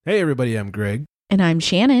Hey everybody, I'm Greg. And I'm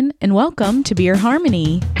Shannon, and welcome to Beer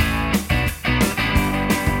Harmony.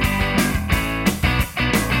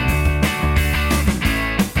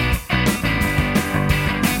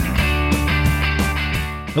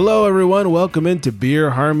 Hello everyone, welcome into Beer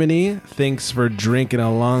Harmony. Thanks for drinking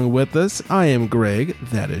along with us. I am Greg,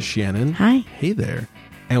 that is Shannon. Hi. Hey there.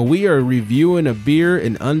 And we are reviewing a beer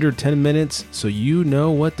in under 10 minutes, so you know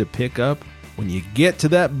what to pick up when you get to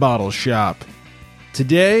that bottle shop.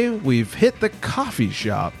 Today, we've hit the coffee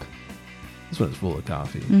shop. This one's full of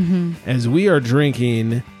coffee. As we are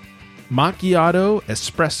drinking Macchiato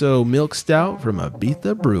Espresso Milk Stout from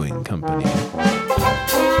Ibiza Brewing Company.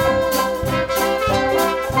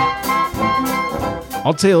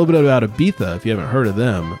 I'll tell you a little bit about Ibiza if you haven't heard of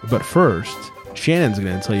them. But first, Shannon's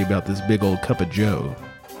going to tell you about this big old cup of joe.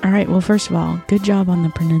 All right, well, first of all, good job on the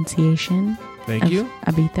pronunciation. Thank you.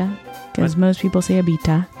 Ibiza, because most people say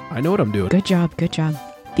Ibiza. I know what I'm doing. Good job, good job.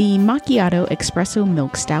 The Macchiato Espresso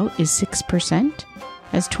Milk Stout is 6%,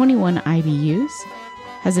 has 21 IBUs,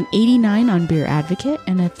 has an 89 on Beer Advocate,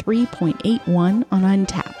 and a 3.81 on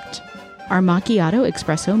Untapped. Our Macchiato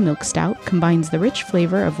Espresso Milk Stout combines the rich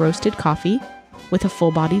flavor of roasted coffee with a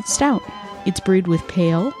full-bodied stout. It's brewed with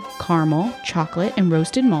pale, caramel, chocolate, and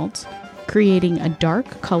roasted malts, creating a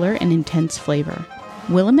dark color and intense flavor.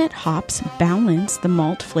 Willamette hops balance the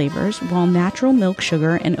malt flavors, while natural milk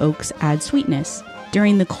sugar and oaks add sweetness.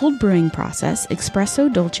 During the cold brewing process,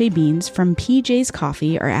 espresso dolce beans from PJ's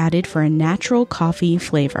Coffee are added for a natural coffee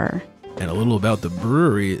flavor. And a little about the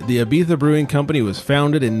brewery. The Ibiza Brewing Company was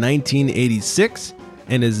founded in 1986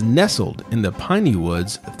 and is nestled in the Piney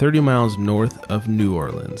Woods, 30 miles north of New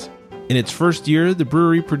Orleans. In its first year, the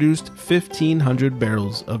brewery produced 1,500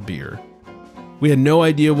 barrels of beer. We had no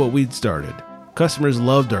idea what we'd started. Customers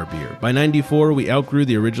loved our beer. By 94, we outgrew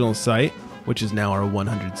the original site, which is now our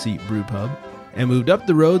 100-seat brew pub, and moved up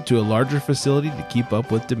the road to a larger facility to keep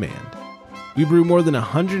up with demand. We brew more than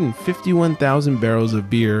 151,000 barrels of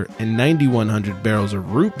beer and 9,100 barrels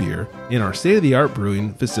of root beer in our state-of-the-art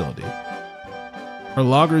brewing facility. Our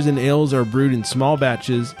lagers and ales are brewed in small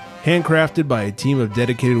batches, handcrafted by a team of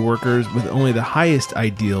dedicated workers with only the highest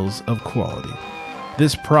ideals of quality.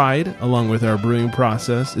 This pride, along with our brewing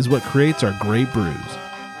process, is what creates our great brews.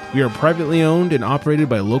 We are privately owned and operated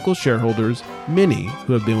by local shareholders, many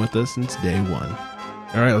who have been with us since day one.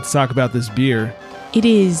 All right, let's talk about this beer. It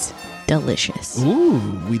is delicious. Ooh,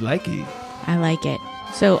 we like it. I like it.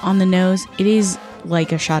 So on the nose, it is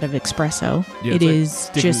like a shot of espresso. Yeah, it is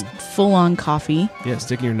just full-on coffee. Yeah,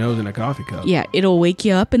 sticking your nose in a coffee cup. Yeah, it'll wake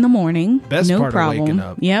you up in the morning. Best no part problem. of waking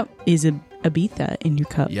up. Yep, is a Ibiza in your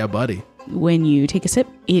cup. Yeah, buddy. When you take a sip,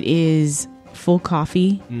 it is full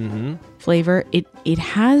coffee flavor. It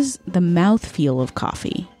has the mouthfeel of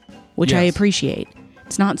coffee, which I appreciate.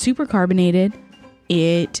 It's not super carbonated.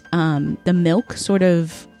 It the milk sort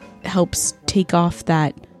of helps take off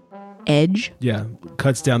that edge. Yeah,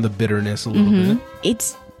 cuts down the bitterness a little bit.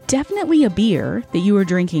 It's definitely a beer that you are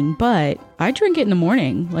drinking, but I drink it in the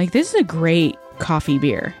morning. Like, this is a great coffee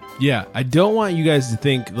beer. Yeah, I don't want you guys to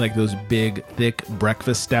think like those big, thick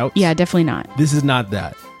breakfast stouts. Yeah, definitely not. This is not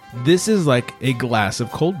that. This is like a glass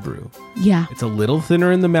of cold brew. Yeah. It's a little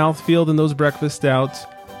thinner in the mouthfeel than those breakfast stouts.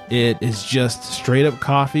 It is just straight up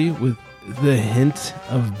coffee with the hint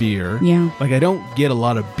of beer. Yeah. Like, I don't get a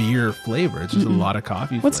lot of beer flavor. It's just a lot of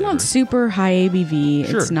coffee flavor. Well, it's not super high ABV.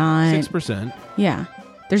 Sure, it's not 6%. Yeah.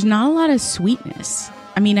 There's not a lot of sweetness.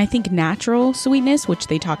 I mean, I think natural sweetness, which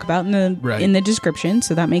they talk about in the description,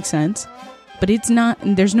 so that makes sense. But it's not,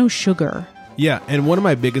 there's no sugar. Yeah, and one of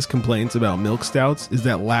my biggest complaints about milk stouts is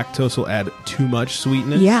that lactose will add too much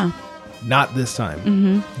sweetness. Yeah. Not this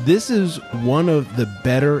time. This is one of the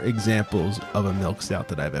better examples of a milk stout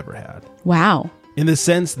that I've ever had. Wow. In the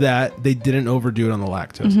sense that they didn't overdo it on the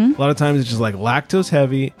lactose. A lot of times it's just like lactose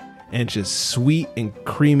heavy and just sweet and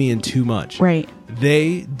creamy and too much. Right.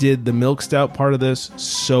 They did the milk stout part of this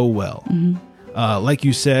so well. Like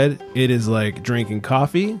you said, it is like drinking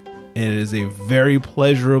coffee, and it is a very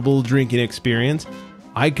pleasurable drinking experience.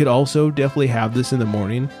 I could also definitely have this in the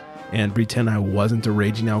morning and pretend I wasn't a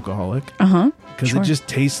raging alcoholic. Because it just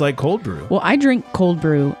tastes like cold brew. Well, I drink cold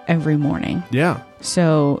brew every morning. Yeah.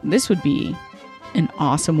 So this would be an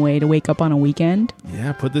awesome way to wake up on a weekend.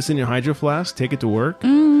 Yeah, put this in your hydro flask, take it to work.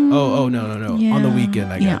 No. Yeah. On the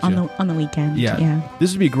weekend, I got you. on the weekend. Yeah.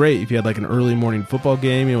 This would be great if you had like an early morning football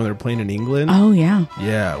game, when they're playing in England. Oh, yeah.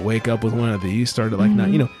 Yeah, wake up with one of these, start at like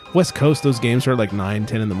 9, West Coast, those games start like 9,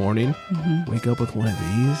 10 in the morning. Wake up with one of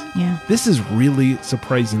these. Yeah. This is really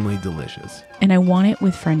surprisingly delicious. And I want it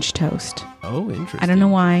with French toast. Oh, interesting. I don't know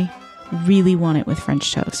why. Really want it with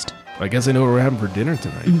French toast. I guess I know what we're having for dinner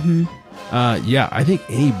tonight. Yeah, I think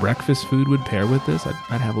any breakfast food would pair with this.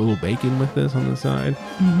 I'd have a little bacon with this on the side.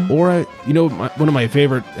 Or, one of my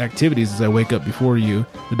favorite activities is I wake up before you,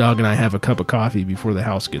 the dog and I have a cup of coffee before the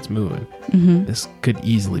house gets moving. This could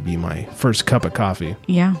easily be my first cup of coffee.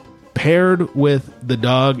 Yeah. Paired with the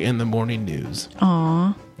dog and the morning news.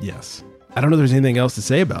 Aw. Yes. I don't know if there's anything else to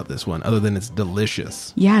say about this one other than it's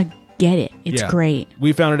delicious. Yeah, get it. It's Yeah. great.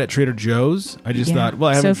 We found it at Trader Joe's. I just thought, well,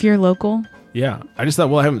 I haven't... So if you're local... Yeah. I just thought,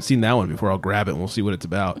 well, I haven't seen that one before. I'll grab it and we'll see what it's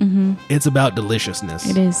about. It's about deliciousness.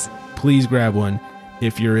 It is. Please grab one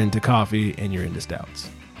if you're into coffee and you're into stouts.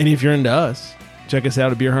 And if you're into us, check us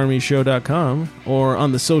out at BeerHarmonyShow.com or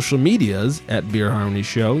on the social medias at Beer Harmony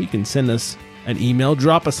Show. You can send us an email,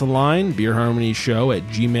 drop us a line,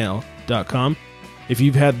 beerharmonyshow@gmail.com. If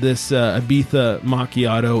you've had this Ibiza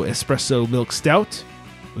Macchiato Espresso Milk Stout,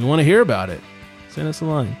 we want to hear about it. Send us a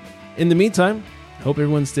line. In the meantime, hope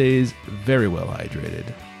everyone stays very well hydrated.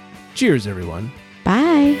 Cheers, everyone.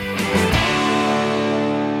 Bye.